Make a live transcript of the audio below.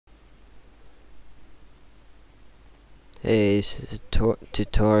Hey, this is a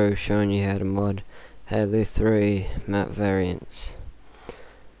tutorial showing you how to mod Halo 3 map variants.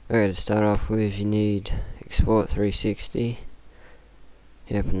 Okay, to start off with, you need Export 360.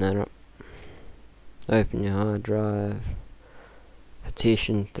 You open that up. Open your hard drive.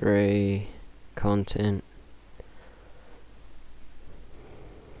 Partition 3. Content.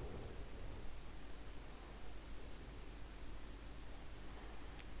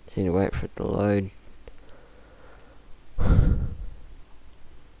 Just need to wait for it to load.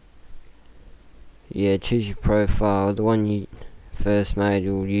 Yeah, choose your profile. The one you first made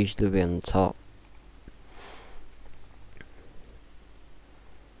will usually be on the top.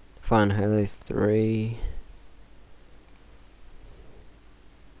 Find Halo 3.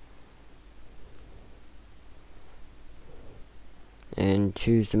 And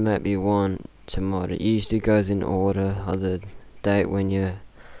choose the map you want to mod. It usually goes in order of the date when you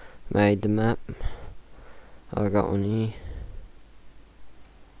made the map. I got one here.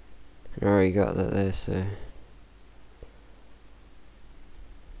 I already got that there, so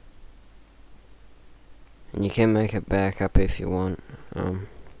and you can make a backup if you want.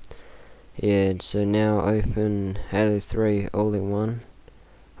 Yeah, so now open Halo 3 all-in-one.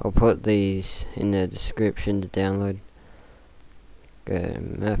 I'll put these in the description to download. Go to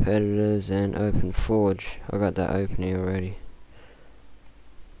map editors and open Forge. I got that open here already.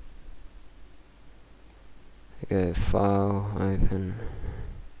 Go file, open,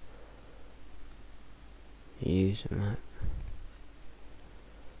 use a map.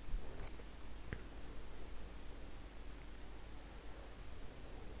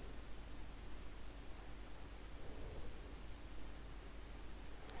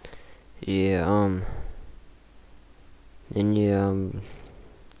 Yeah, then you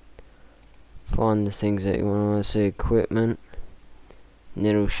find the things that you want to see, equipment, and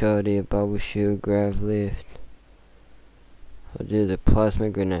it'll show you bubble shield, grav lift. I'll do the plasma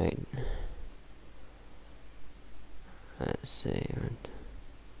grenade. Let's see.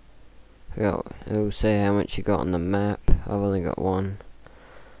 It'll say how much you got on the map. I've only got one.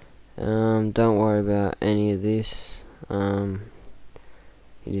 Don't worry about any of this. You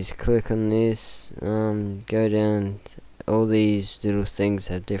just click on this. Go down. All these little things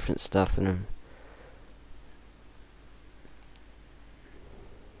have different stuff in them.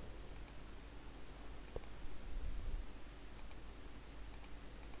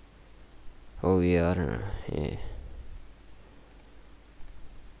 Oh yeah, I don't know. Yeah.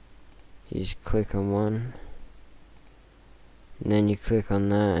 You just click on one, and then you click on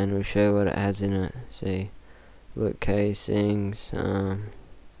that, and it'll show what it has in it. See, look, casings. Oh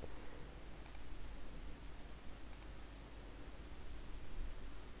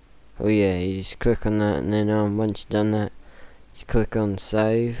yeah, you just click on that, and then once you've done that, just click on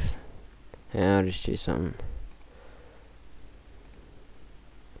save, and I'll just do something.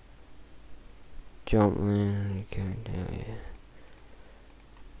 Jump land, okay, yeah.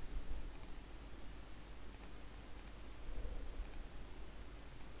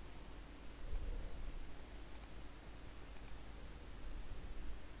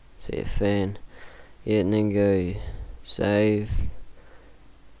 See a fan. Yeah, and then go save.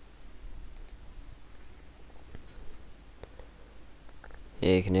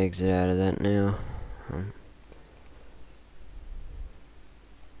 Yeah, you can exit out of that now.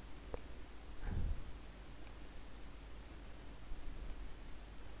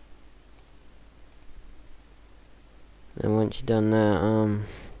 And once you've done that,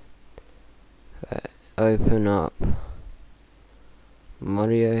 open up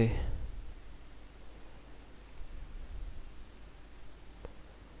Modio.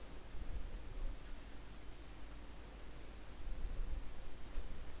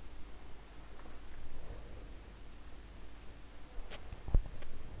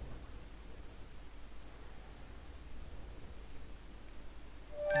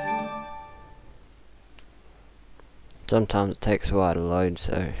 Sometimes it takes a while to load,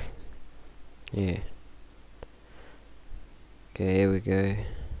 so yeah. Okay, here we go.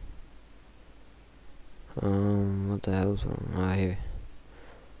 What the hell's wrong? Ah, here.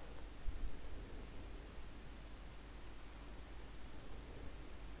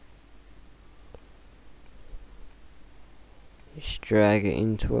 Just drag it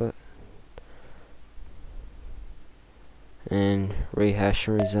into it and rehash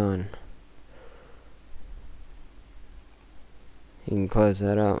and resign. You can close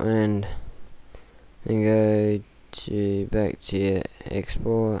that up and then go to back to your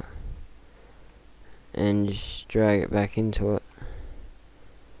export and just drag it back into it,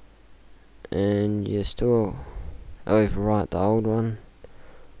 and you still overwrite the old one.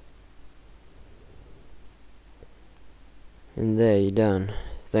 And there, you're done.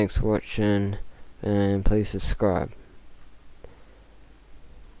 Thanks for watching, and please subscribe.